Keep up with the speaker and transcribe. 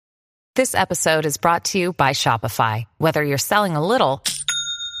This episode is brought to you by Shopify. Whether you're selling a little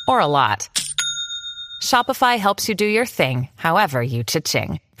or a lot, Shopify helps you do your thing, however you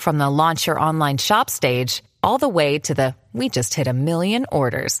cha-ching. From the launch your online shop stage, all the way to the we just hit 1 million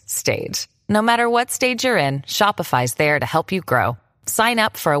orders stage. No matter what stage you're in, Shopify's there to help you grow. Sign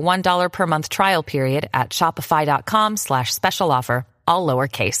up for a $1 per month trial period at shopify.com/special offer, all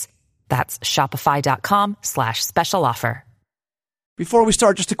lowercase. That's shopify.com/special offer. Before we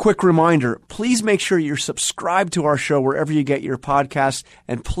start, just a quick reminder. Please make sure you're subscribed to our show wherever you get your podcasts,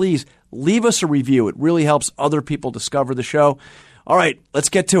 and please leave us a review. It really helps other people discover the show. All right, let's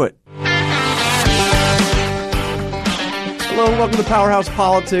get to it. Hello, welcome to Powerhouse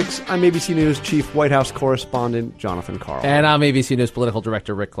Politics. I'm ABC News Chief White House Correspondent Jonathan Karl. And I'm ABC News Political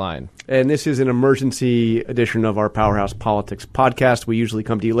Director Rick Klein. And this is an emergency edition of our Powerhouse Politics podcast. We usually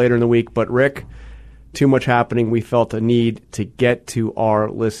come to you later in the week, but Rick, too much happening. We felt a need to get to our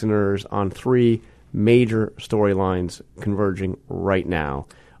listeners on 3 major storylines converging right now.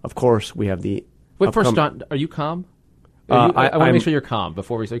 Of course, we have the... Wait, first, John, are you calm? I want to make sure you're calm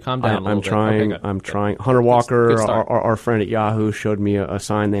before we say calm down a little bit. I'm trying. Hunter Walker, our friend at Yahoo, showed me a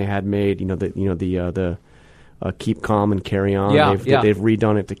sign they had made. The keep calm and carry on. They've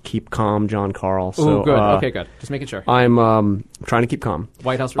redone it to keep calm, John Karl. So, good. Okay, good. Just making sure. I'm trying to keep calm.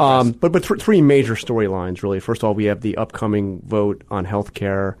 White House request. But 3 major storylines, really. First of all, we have the upcoming vote on health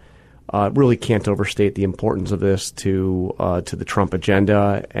care. Really can't overstate the importance of this to the Trump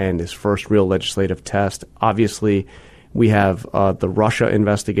agenda and his first real legislative test. Obviously, we have the Russia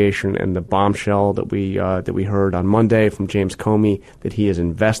investigation and the bombshell that we heard on Monday from James Comey that he is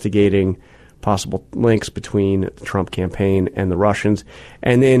investigating possible links between the Trump campaign and the Russians.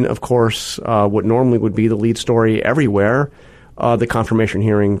 And then, of course, what normally would be the lead story everywhere, the confirmation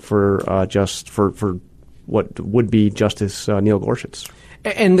hearing for what would be Justice Neil Gorsuch.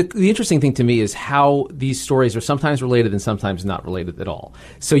 And the interesting thing to me is how these stories are sometimes related and sometimes not related at all.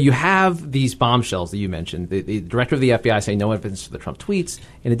 So you have these bombshells that you mentioned. The director of the FBI saying no evidence for the Trump tweets.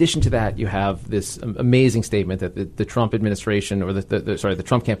 In addition to that, you have this amazing statement that the Trump administration or the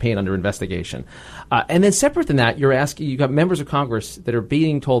Trump campaign under investigation. And then separate than that, you've got members of Congress that are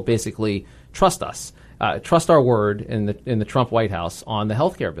being told basically, trust us. Trust our word in the Trump White House on the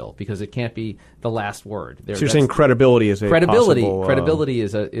health care bill because it can't be the last word. So you're saying credibility is a possible... Credibility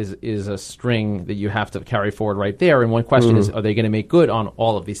is a string that you have to carry forward right there. And one question is, are they going to make good on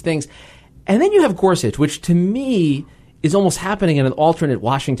all of these things? And then you have Gorsuch, which to me is almost happening in an alternate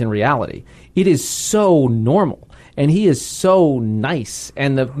Washington reality. It is so normal. And he is so nice.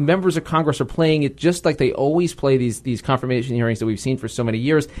 And the members of Congress are playing it just like they always play these confirmation hearings that we've seen for so many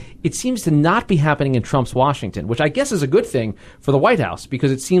years. It seems to not be happening in Trump's Washington, which I guess is a good thing for the White House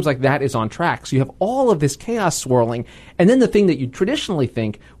because it seems like that is on track. So you have all of this chaos swirling. And then the thing that you traditionally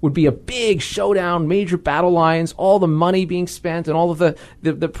think would be a big showdown, major battle lines, all the money being spent and all of the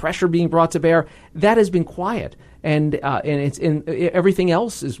pressure being brought to bear, that has been quiet. And everything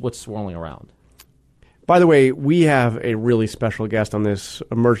else is what's swirling around. By the way, we have a really special guest on this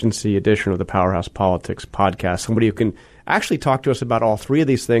emergency edition of the Powerhouse Politics podcast, somebody who can actually talk to us about all 3 of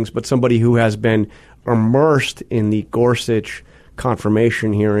these things, but somebody who has been immersed in the Gorsuch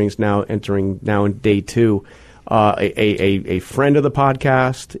confirmation hearings, now in day 2, a friend of the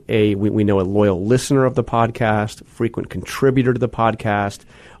podcast, we know a loyal listener of the podcast, frequent contributor to the podcast,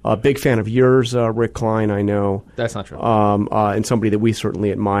 a big fan of yours, Rick Klein, I know. That's not true. And somebody that we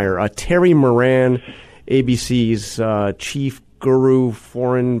certainly admire. Terry Moran, ABC's chief guru,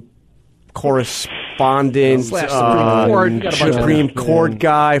 foreign correspondent, Supreme Court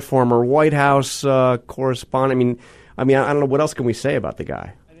guy, former White House correspondent. I mean, I don't know what else can we say about the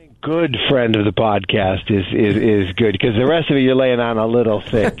guy. Good friend of the podcast is good because the rest of it you're laying on a little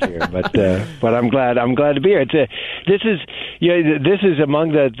thick here, but I'm glad to be here. This is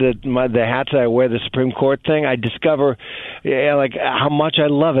among the hats I wear, the Supreme Court thing. I discover like how much I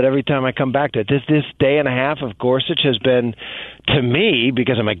love it every time I come back to it. This day and a half of Gorsuch has been, to me,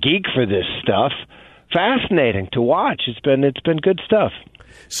 because I'm a geek for this stuff, fascinating to watch. It's been good stuff.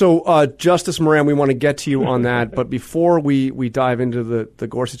 So, Justice Moran, we want to get to you on that, but before we dive into the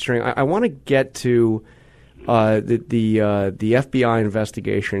Gorsuch hearing, I want to get to the FBI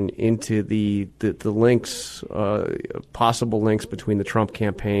investigation into the links, possible links between the Trump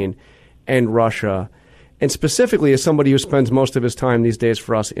campaign and Russia, and specifically as somebody who spends most of his time these days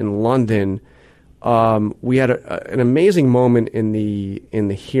for us in London, we had an amazing moment in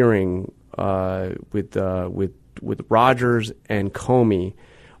the hearing with Rogers and Comey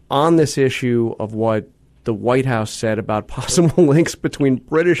on this issue of what the White House said about possible links between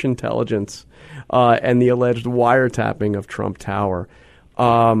British intelligence and the alleged wiretapping of Trump Tower.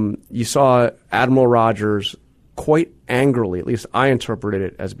 You saw Admiral Rogers quite angrily, at least I interpreted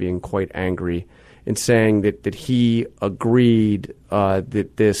it as being quite angry, in saying that he agreed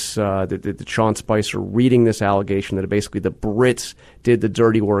that Sean Spicer reading this allegation that basically the Brits did the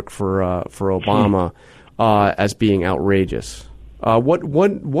dirty work for Obama as being outrageous.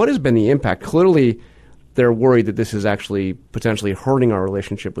 What has been the impact? Clearly, they're worried that this is actually potentially hurting our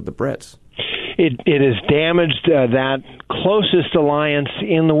relationship with the Brits. It has damaged that closest alliance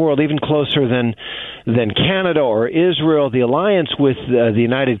in the world, even closer than Canada or Israel. The alliance with the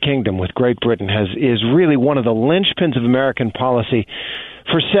United Kingdom, with Great Britain, is really one of the linchpins of American policy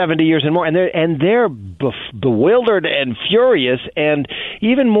for 70 years and more. And they're bewildered and furious, and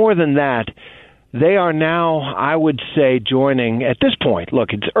even more than that, they are now, I would say, joining, at this point,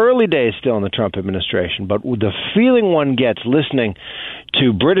 look, it's early days still in the Trump administration, but the feeling one gets listening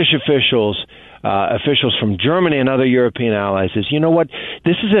to British officials from Germany and other European allies is, you know what,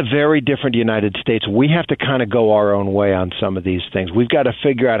 this is a very different United States. We have to kind of go our own way on some of these things. We've got to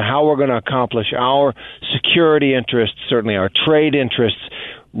figure out how we're going to accomplish our security interests, certainly our trade interests,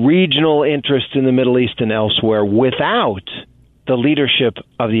 regional interests in the Middle East and elsewhere, without the leadership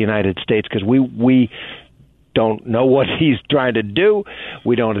of the United States, because we don't know what he's trying to do.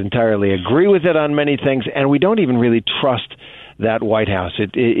 We don't entirely agree with it on many things, and we don't even really trust that White House.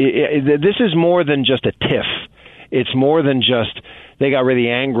 This is more than just a tiff. It's more than just they got really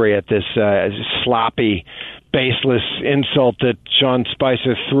angry at this sloppy, baseless insult that Sean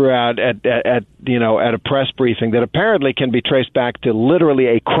Spicer threw out at a press briefing that apparently can be traced back to literally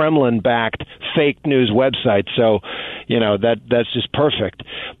a Kremlin-backed fake news website. So, that's just perfect.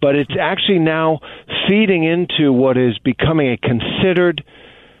 But it's actually now feeding into what is becoming a considered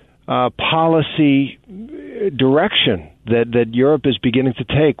policy direction that Europe is beginning to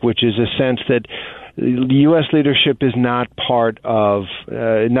take, which is a sense that the U.S. leadership is not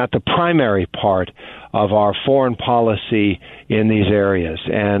not the primary part of our foreign policy in these areas,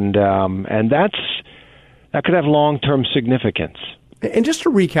 and that could have long-term significance. And just to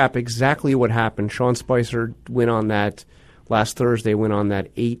recap exactly what happened, Sean Spicer went on that last Thursday, went on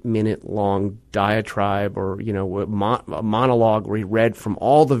that 8-minute-long diatribe or a monologue where he read from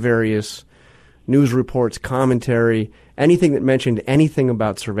all the various news reports, commentary, anything that mentioned anything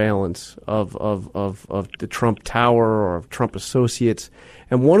about surveillance of the Trump Tower or of Trump associates.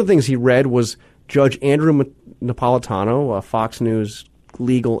 And one of the things he read was Judge Andrew Napolitano, a Fox News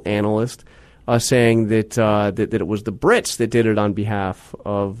legal analyst, saying that it was the Brits that did it on behalf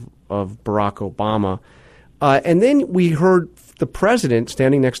of Barack Obama. And then we heard the president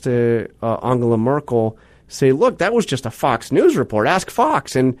standing next to Angela Merkel say, look, that was just a Fox News report. Ask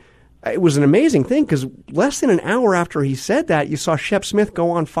Fox. And it was an amazing thing because less than an hour after he said that, you saw Shep Smith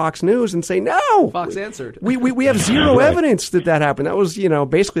go on Fox News and say, no. Fox answered. We have zero evidence that happened. That was,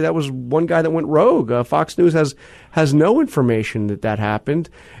 basically that was one guy that went rogue. Fox News has no information that happened.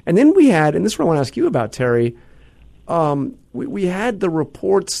 And then we had, and this is what I want to ask you about, Terry, we had the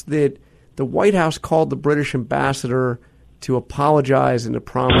reports that the White House called the British ambassador to apologize and to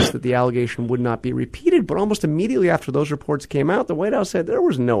promise that the allegation would not be repeated. But almost immediately after those reports came out, the White House said there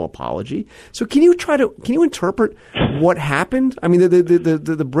was no apology. So can you interpret what happened? I mean,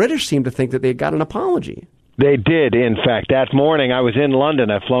 the British seem to think that they got an apology. They did, in fact. That morning, I was in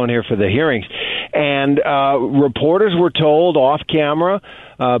London. I've flown here for the hearings. And reporters were told off camera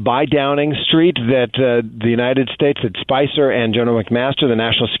by Downing Street that the United States, that Spicer and General McMaster, the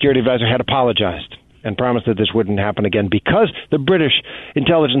National Security Advisor, had apologized and promised that this wouldn't happen again because the British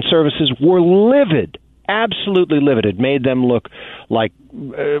intelligence services were livid, absolutely livid. It made them look like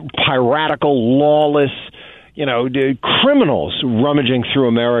piratical, lawless, criminals rummaging through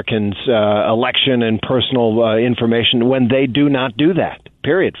Americans' election and personal information when they do not do that,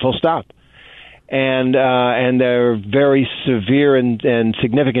 period, full stop. And there are very severe and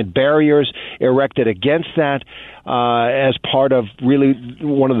significant barriers erected against that as part of really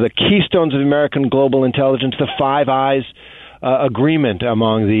one of the keystones of American global intelligence, the Five Eyes agreement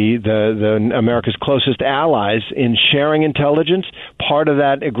among the America's closest allies in sharing intelligence. Part of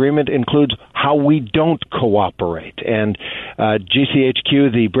that agreement includes how we don't cooperate. And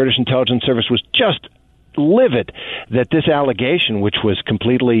GCHQ, the British intelligence service, was just livid that this allegation, which was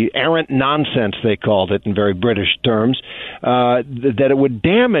completely errant nonsense, they called it in very British terms, that it would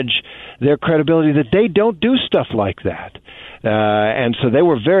damage their credibility, that they don't do stuff like that. And so they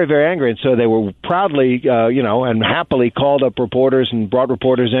were very, very angry. And so they were proudly, and happily called up reporters and brought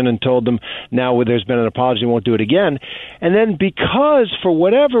reporters in and told them, now there's been an apology, won't do it again. And then because, for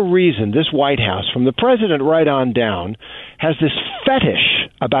whatever reason, this White House, from the president right on down, has this fetish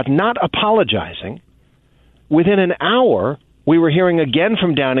about not apologizing, within an hour, we were hearing again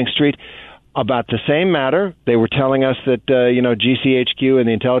from Downing Street about the same matter. They were telling us that, GCHQ and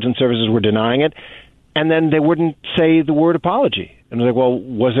the intelligence services were denying it, and then they wouldn't say the word apology. And I was like, well,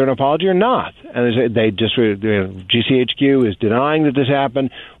 was there an apology or not? And they just, GCHQ is denying that this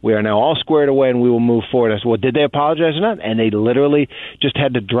happened. We are now all squared away and we will move forward. I said, well, did they apologize or not? And they literally just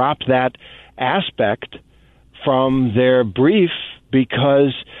had to drop that aspect from their brief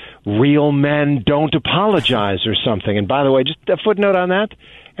because real men don't apologize or something. And by the way, just a footnote on that.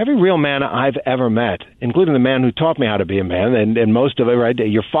 Every real man I've ever met, including the man who taught me how to be a man, and most of it, right?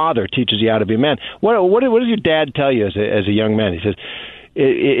 Your father teaches you how to be a man. What does your dad tell you as a young man? He says,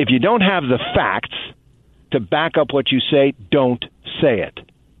 if you don't have the facts to back up what you say, don't say it.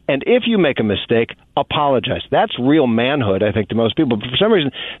 And if you make a mistake, apologize. That's real manhood, I think, to most people. But for some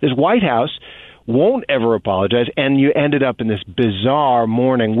reason, this White House won't ever apologize, and you ended up in this bizarre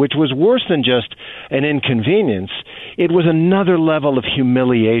morning, which was worse than just an inconvenience. It was another level of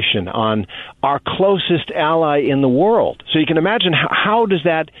humiliation on our closest ally in the world. So you can imagine how does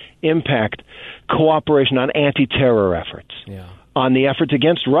that impact cooperation on anti-terror efforts, on the efforts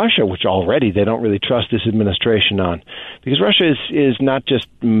against Russia, which already they don't really trust this administration on. Because Russia is not just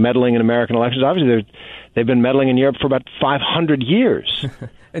meddling in American elections. Obviously, they've been meddling in Europe for about 500 years.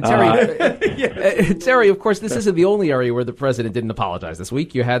 And Terry, of course, this isn't the only area where the president didn't apologize this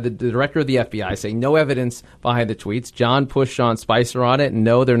week. You had the director of the FBI saying no evidence behind the tweets. John pushed Sean Spicer on it, and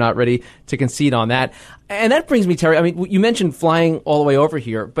no, they're not ready to concede on that. And that brings me, Terry, I mean, you mentioned flying all the way over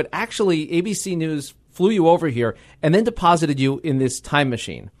here, but actually ABC News flew you over here and then deposited you in this time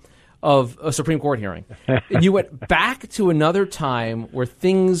machine of a Supreme Court hearing. You went back to another time where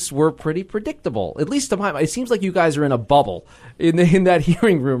things were pretty predictable, at least to my mind. It seems like you guys are in a bubble in that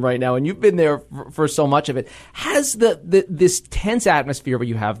hearing room right now, and you've been there for so much of it. Has this tense atmosphere where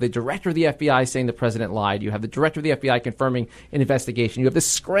you have the director of the FBI saying the president lied, you have the director of the FBI confirming an investigation, you have this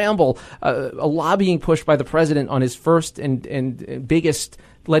scramble, a lobbying push by the president on his first and biggest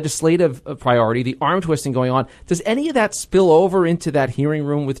legislative priority, the arm twisting going on. Does any of that spill over into that hearing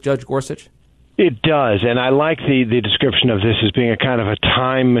room with Judge Gorsuch? It does, and I like the description of this as being a kind of a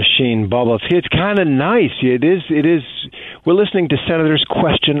time machine bubble. It's kind of nice. It is. We're listening to senators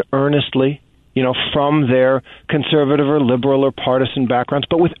question earnestly, from their conservative or liberal or partisan backgrounds,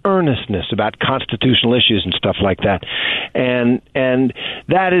 but with earnestness about constitutional issues and stuff like that. And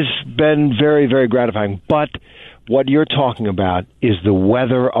that has been very, very gratifying. But what you're talking about is the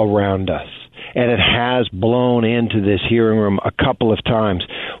weather around us. And it has blown into this hearing room a couple of times.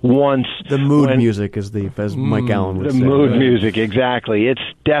 Once the mood music, as Mike Allen would say. The mood music, exactly. It's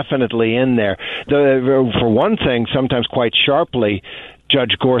definitely in there. For one thing, sometimes quite sharply,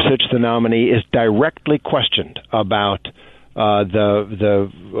 Judge Gorsuch, the nominee, is directly questioned about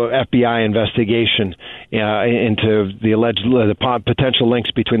the FBI investigation into the alleged potential links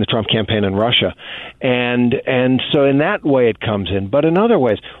between the Trump campaign and Russia, and so in that way it comes in. But in other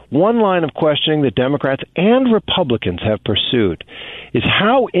ways, one line of questioning that Democrats and Republicans have pursued is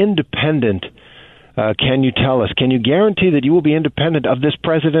how independent can you tell us? Can you guarantee that you will be independent of this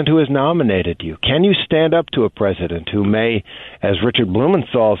president who has nominated you? Can you stand up to a president who may, as Richard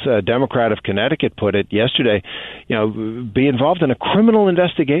Blumenthal, a Democrat of Connecticut, put it yesterday, be involved in a criminal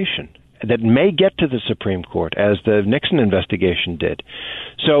investigation that may get to the Supreme Court, as the Nixon investigation did?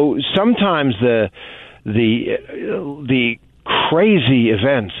 So sometimes the crazy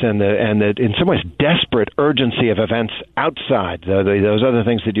events and the in some ways desperate urgency of events outside those other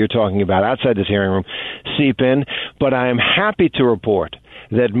things that you're talking about outside this hearing room seep in. But I am happy to report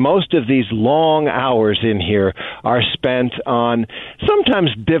that most of these long hours in here are spent on sometimes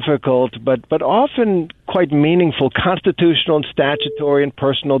difficult but often quite meaningful constitutional and statutory and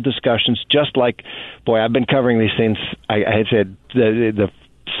personal discussions. Just like, I've been covering these things. I said the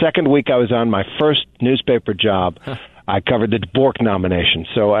second week I was on my first newspaper job, I covered the Bork nomination.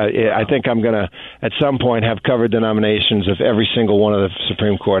 So I think I'm going to, at some point, have covered the nominations of every single one of the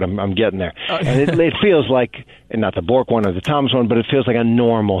Supreme Court. I'm getting there. And it feels like, and not the Bork one or the Thomas one, but it feels like a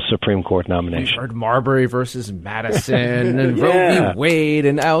normal Supreme Court nomination. We've heard Marbury versus Madison and Roe v. Wade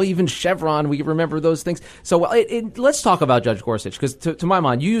and even Chevron. We remember those things. So let's talk about Judge Gorsuch, because to my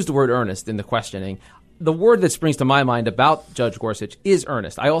mind, you used the word earnest in the questioning. The word that springs to my mind about Judge Gorsuch is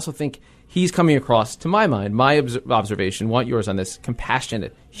earnest. I also think he's coming across, to my mind, my observation, want yours on this,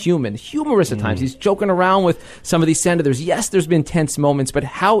 compassionate, human, humorous at times. He's joking around with some of these senators. Yes, there's been tense moments, but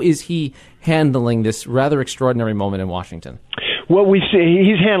how is he handling this rather extraordinary moment in Washington? Well, we see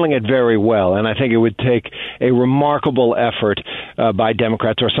he's handling it very well, and I think it would take a remarkable effort by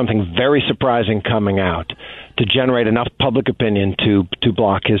Democrats or something very surprising coming out to generate enough public opinion to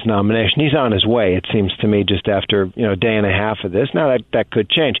block his nomination. He's on his way, it seems to me, just after a day and a half of this. Now that could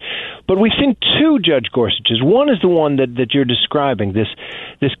change, but we've seen two Judge Gorsuches. One is the one that you're describing, this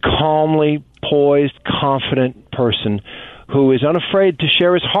calmly poised, confident person who is unafraid to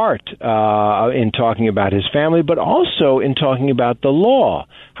share his heart in talking about his family, but also in talking about the law,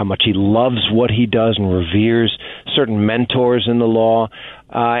 how much he loves what he does and reveres certain mentors in the law,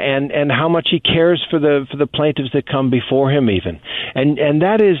 and how much he cares for the plaintiffs that come before him even. And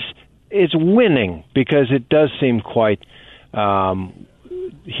that is winning, because it does seem quite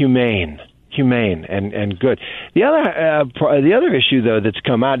humane and good. The other issue, though, that's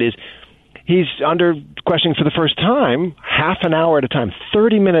come out is he's under questioning for the first time, half an hour at a time,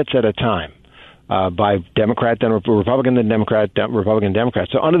 30 minutes at a time, by Democrat, then Republican, then Democrat, Republican, Democrat.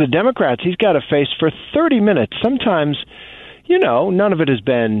 So under the Democrats, he's got to face for 30 minutes. Sometimes, none of it has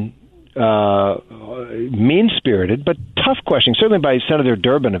been mean-spirited, but tough questioning, certainly by Senator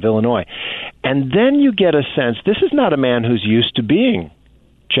Durbin of Illinois. And then you get a sense this is not a man who's used to being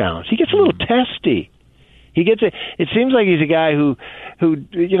challenged. He gets a little testy. It seems like he's a guy who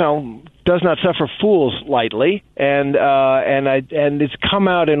does not suffer fools lightly, and it's come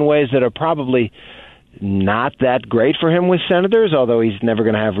out in ways that are probably not that great for him with senators, although he's never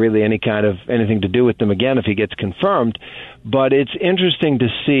going to have really anything to do with them again if he gets confirmed. But it's interesting to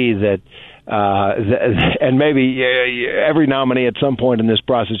see that, and maybe every nominee at some point in this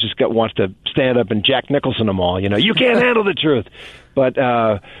process just wants to stand up and Jack Nicholson them all. You can't handle the truth, but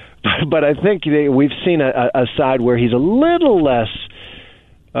I think we've seen a side where he's a little less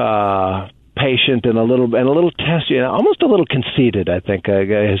patient and a little testy, almost a little conceited, I think,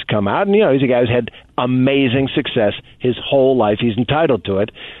 has come out. And, he's a guy who's had amazing success his whole life. He's entitled to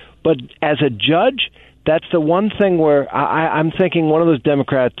it. But as a judge, that's the one thing where I'm thinking one of those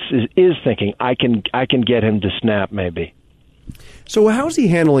Democrats is thinking, I can get him to snap maybe. So how's he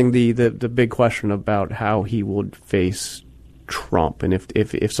handling the big question about how he would face Trump, and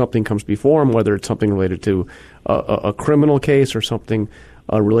if something comes before him, whether it's something related to a criminal case or something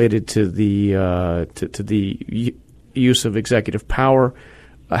related to the use of executive power,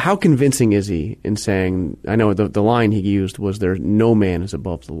 how convincing is he in saying? I know the line he used was "There no man is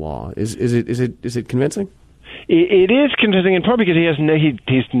above the law." Is it convincing? It is convincing, in part because he's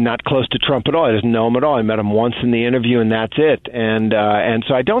not close to Trump at all. He doesn't know him at all. I met him once in the interview, and that's it. And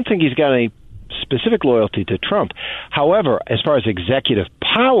so I don't think he's got any specific loyalty to Trump. However, as far as executive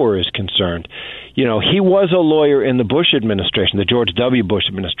power is concerned, he was a lawyer in the Bush administration, the George W. Bush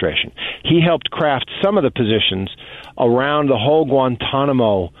administration. He helped craft some of the positions around the whole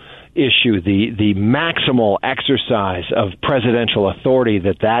Guantanamo issue, the maximal exercise of presidential authority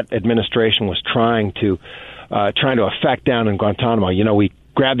that administration was trying to affect down in Guantanamo. We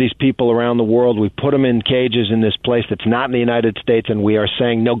grab these people around the world, we put them in cages in this place that's not in the United States, and we are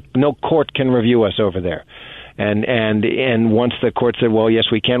saying no court can review us over there. And once the court said, well,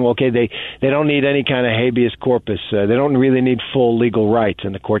 yes, we can, well, okay, they don't need any kind of habeas corpus. They don't really need full legal rights.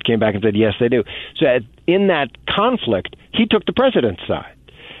 And the court came back and said, yes, they do. So in that conflict, he took the president's side.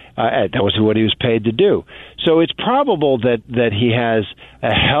 That was what he was paid to do. So it's probable that he has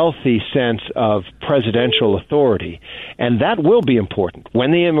a healthy sense of presidential authority, and that will be important.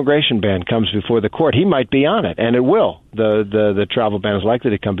 When the immigration ban comes before the court, he might be on it, and it will. The travel ban is likely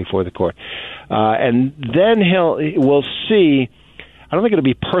to come before the court. And then we'll see. I don't think it'll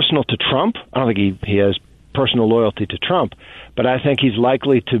be personal to Trump. I don't think he has personal loyalty to Trump, but I think he's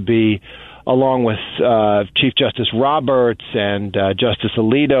likely to be, along with Chief Justice Roberts and Justice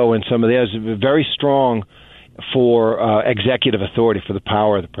Alito and some of the others, very strong for executive authority, for the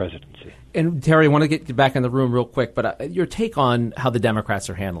power of the presidency. And Terry, I want to get you back in the room real quick, but your take on how the Democrats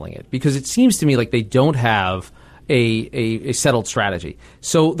are handling it, because it seems to me like they don't have a settled strategy.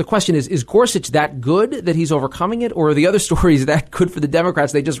 So the question is Gorsuch that good that he's overcoming it, or are the other stories that good for the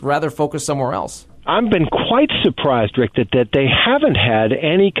Democrats? They just rather focus somewhere else? I've been quite surprised, Rick, that they haven't had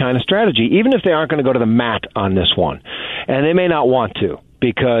any kind of strategy, even if they aren't going to go to the mat on this one. And they may not want to,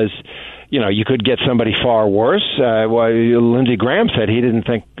 because you could get somebody far worse. Lindsey Graham said he didn't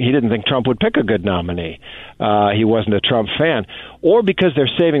think Trump would pick a good nominee. He wasn't a Trump fan, or because they're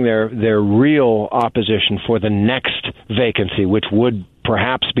saving their real opposition for the next vacancy, which would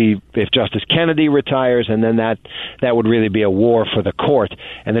perhaps be if Justice Kennedy retires, and then that would really be a war for the court,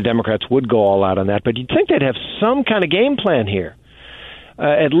 and the Democrats would go all out on that. But you'd think they'd have some kind of game plan here.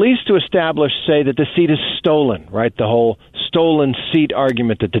 at least to establish, say, that the seat is stolen, right? The whole stolen seat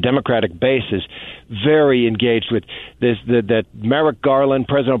argument that the Democratic base is very engaged with. That Merrick Garland,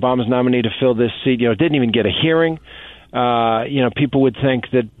 President Obama's nominee to fill this seat, didn't even get a hearing. People would think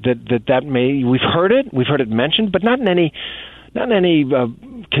that we've heard it mentioned, but not in any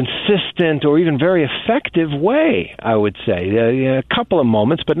consistent or even very effective way, I would say. A couple of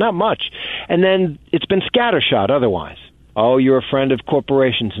moments, but not much. And then it's been scattershot otherwise. Oh, you're a friend of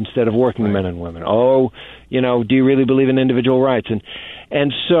corporations instead of working men and women. Oh, do you really believe in individual rights?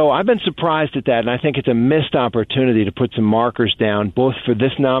 And so I've been surprised at that, and I think it's a missed opportunity to put some markers down, both for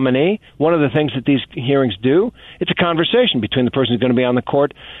this nominee. One of the things that these hearings do, it's a conversation between the person who's going to be on the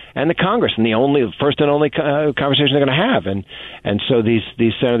court and the Congress, and the first and only conversation they're going to have. And so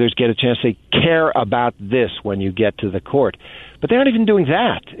these senators get a chance to care about this when you get to the court. But they aren't even doing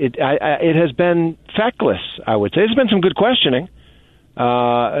that. It has been feckless, I would say. There's been some good questioning.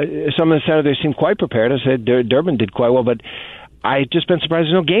 Some of the senators seem quite prepared. I said Durbin did quite well, but I've just been surprised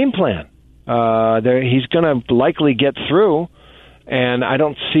there's no game plan. He's going to likely get through, and I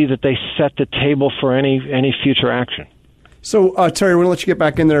don't see that they set the table for any future action. So, Terry, we're going to let you get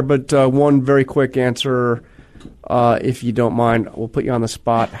back in there, but one very quick answer, if you don't mind. We'll put you on the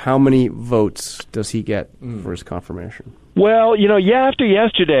spot. How many votes does he get for his confirmation? Well, after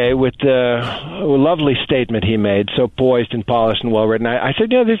yesterday with the lovely statement he made, so poised and polished and well-written, I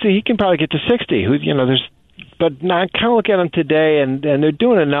said, he can probably get to 60. But now I kind of look at them today, and they're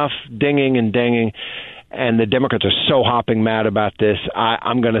doing enough dinging and danging, and the Democrats are so hopping mad about this.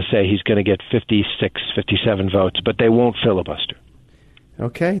 I'm going to say he's going to get 56, 57 votes, but they won't filibuster.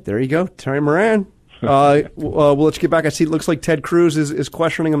 Okay, there you go. Terry Moran. We'll let you get back. I see it looks like Ted Cruz is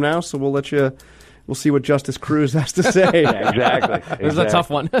questioning him now, so we'll see what Justice Cruz has to say. Yeah, exactly. This is a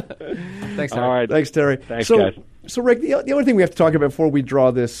tough one. Thanks, Terry. All right. Thanks, Terry. Thanks, guys. So, Rick, the only thing we have to talk about before we draw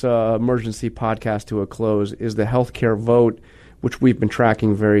this emergency podcast to a close is the healthcare vote, which we've been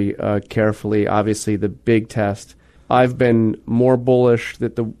tracking very carefully. Obviously, the big test. I've been more bullish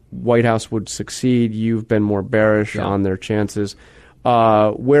that the White House would succeed. You've been more bearish on their chances.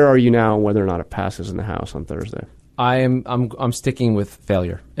 Where are you now on whether or not it passes in the House on Thursday? I'm sticking with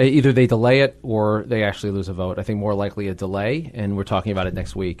failure. Either they delay it or they actually lose a vote. I think more likely a delay, and we're talking about it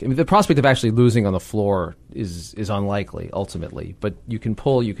next week. I mean, the prospect of actually losing on the floor is unlikely ultimately, but you can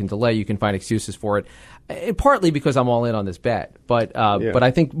pull, you can delay, you can find excuses for it. Partly because I'm all in on this bet, but I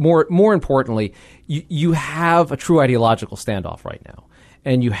think more importantly, you have a true ideological standoff right now.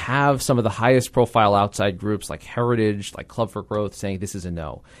 And you have some of the highest profile outside groups like Heritage, like Club for Growth saying this is a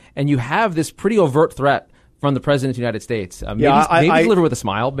no. And you have this pretty overt threat from the President of the United States. Maybe deliver with a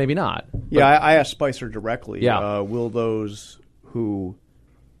smile, maybe not. Yeah, I asked Spicer directly, Yeah. Will those who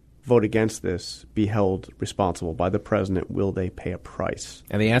vote against this be held responsible by the President? Will they pay a price?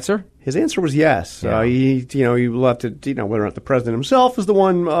 And the answer? His answer was yes. Yeah. He left it, whether or not the President himself is the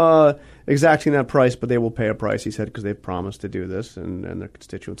one exacting that price, but they will pay a price, he said, because they've promised to do this, and their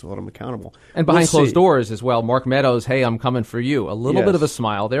constituents will hold them accountable. And behind closed doors as well. Mark Meadows, hey, I'm coming for you. A little bit of a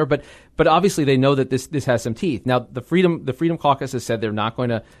smile there, but obviously they know that this has some teeth. Now, the Freedom Caucus has said they're not going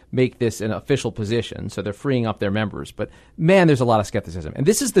to make this an official position, so they're freeing up their members. But man, there's a lot of skepticism, and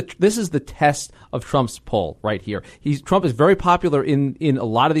this is the test of Trump's pull right here. Trump is very popular in a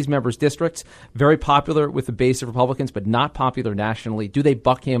lot of these members' districts, very popular with the base of Republicans, but not popular nationally. Do they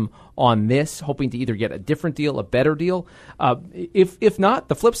buck him on this, hoping to either get a different deal, a better deal? If not,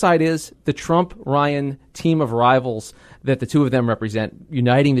 the flip side is the Trump-Ryan team of rivals that the two of them represent,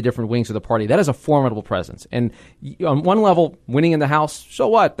 uniting the different wings of the party. That is a formidable presence. And on one level, winning in the House, so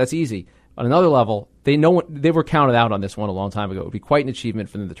what? That's easy. On another level, they were counted out on this one a long time ago. It would be quite an achievement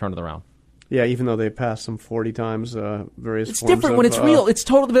for them to turn it around. Yeah, even though they passed some 40 times various It's forms different of, when it's real. It's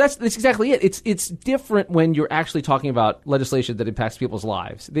totally, but that's exactly it. It's different when you're actually talking about legislation that impacts people's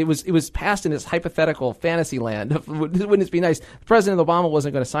lives. It was passed in this hypothetical fantasy land. Wouldn't it be nice? President Obama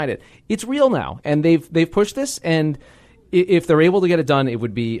wasn't going to sign it. It's real now, and they've pushed this, and if they're able to get it done, it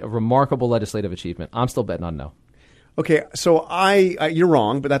would be a remarkable legislative achievement. I'm still betting on no. Okay, so you're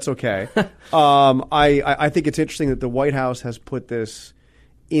wrong, but that's okay. I think it's interesting that the White House has put this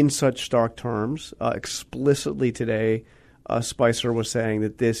in such stark terms. Explicitly today, Spicer was saying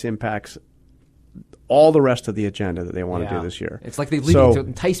that this impacts all the rest of the agenda that they want to do this year. It's like they're leading to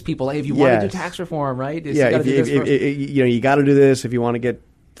entice people. Hey, if you want to do tax reform, right? You got to do this if you want to get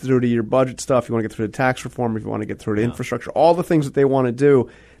through to your budget stuff, you want to get through to tax reform, if you want to get through to infrastructure, all the things that they want to do,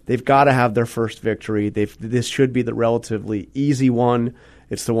 they've got to have their first victory. This should be the relatively easy one.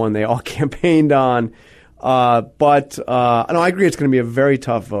 It's the one they all campaigned on. But I agree it's going to be a very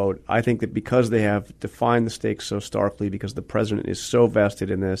tough vote. I think that because they have defined the stakes so starkly, because the president is so vested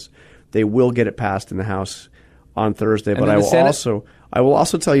in this, they will get it passed in the House on Thursday. But I will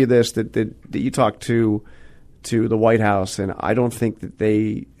also tell you this, that you talked to the White House, and I don't think that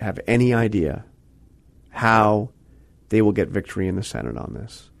they have any idea how they will get victory in the Senate on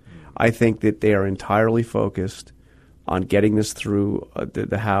this. I think that they are entirely focused on getting this through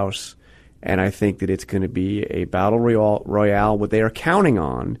the House. And I think that it's going to be a battle royale. What they are counting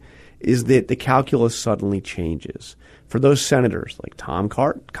on is that the calculus suddenly changes. For those senators like Tom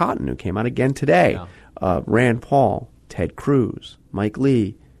Cotton, who came out again today, Rand Paul, Ted Cruz, Mike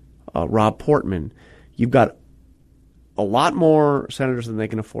Lee, Rob Portman, you've got a lot more senators than they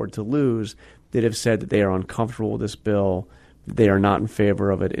can afford to lose that have said that they are uncomfortable with this bill, that they are not in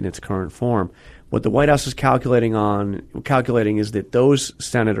favor of it in its current form. What the White House is calculating is that those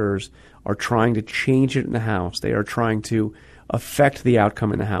senators are trying to change it in the House. They are trying to affect the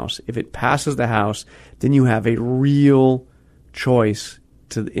outcome in the House. If it passes the House, then you have a real choice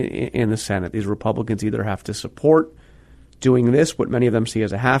in the Senate. These Republicans either have to support doing this, what many of them see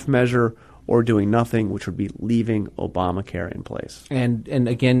as a half measure, or doing nothing, which would be leaving Obamacare in place. And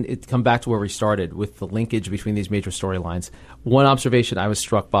again, it come back to where we started with the linkage between these major storylines. One observation I was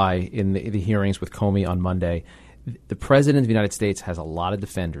struck by in the hearings with Comey on Monday, the president of the United States has a lot of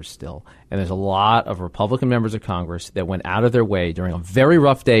defenders still, and there's a lot of Republican members of Congress that went out of their way during a very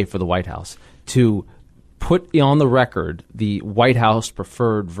rough day for the White House to put on the record the White House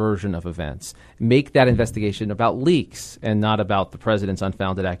preferred version of events, make that investigation about leaks and not about the president's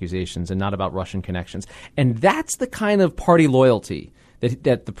unfounded accusations and not about Russian connections. And that's the kind of party loyalty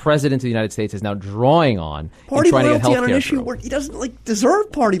that the president of the United States is now drawing on party in trying to get loyalty health on care an issue through. where he doesn't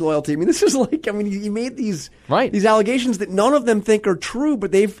deserve party loyalty. I mean, this is he made these Right. these allegations that none of them think are true,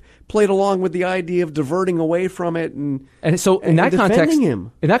 but they've played along with the idea of diverting away from it and so in that context,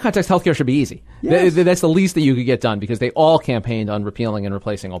 him. In that context, healthcare should be easy. Yes. That's the least that you could get done because they all campaigned on repealing and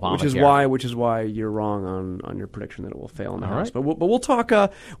replacing Obamacare. Which is why you're wrong on your prediction that it will fail in the House. Right. But we'll talk.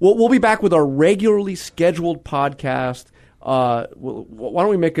 We'll be back with our regularly scheduled podcast. Why don't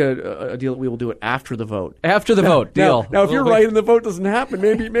we make a deal that we will do it after the vote? After the vote, deal. Now, if you're right and the vote doesn't happen,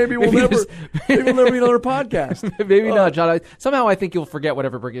 maybe we'll never be another podcast. Maybe not, John. Somehow I think you'll forget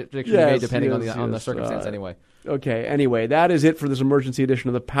whatever prediction you made, depending on the circumstance. Anyway. Okay. Anyway, that is it for this emergency edition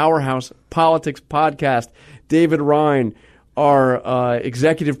of the Powerhouse Politics Podcast. David Ryan, our he's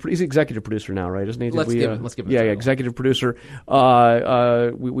executive producer now, right? Isn't he? Let's give him. Yeah, executive producer.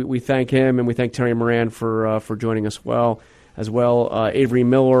 We thank him, and we thank Terry Moran for joining us as well. Avery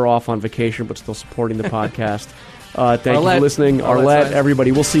Miller off on vacation, but still supporting the podcast. Thank you for listening. Arlette,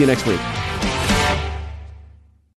 everybody. We'll see you next week.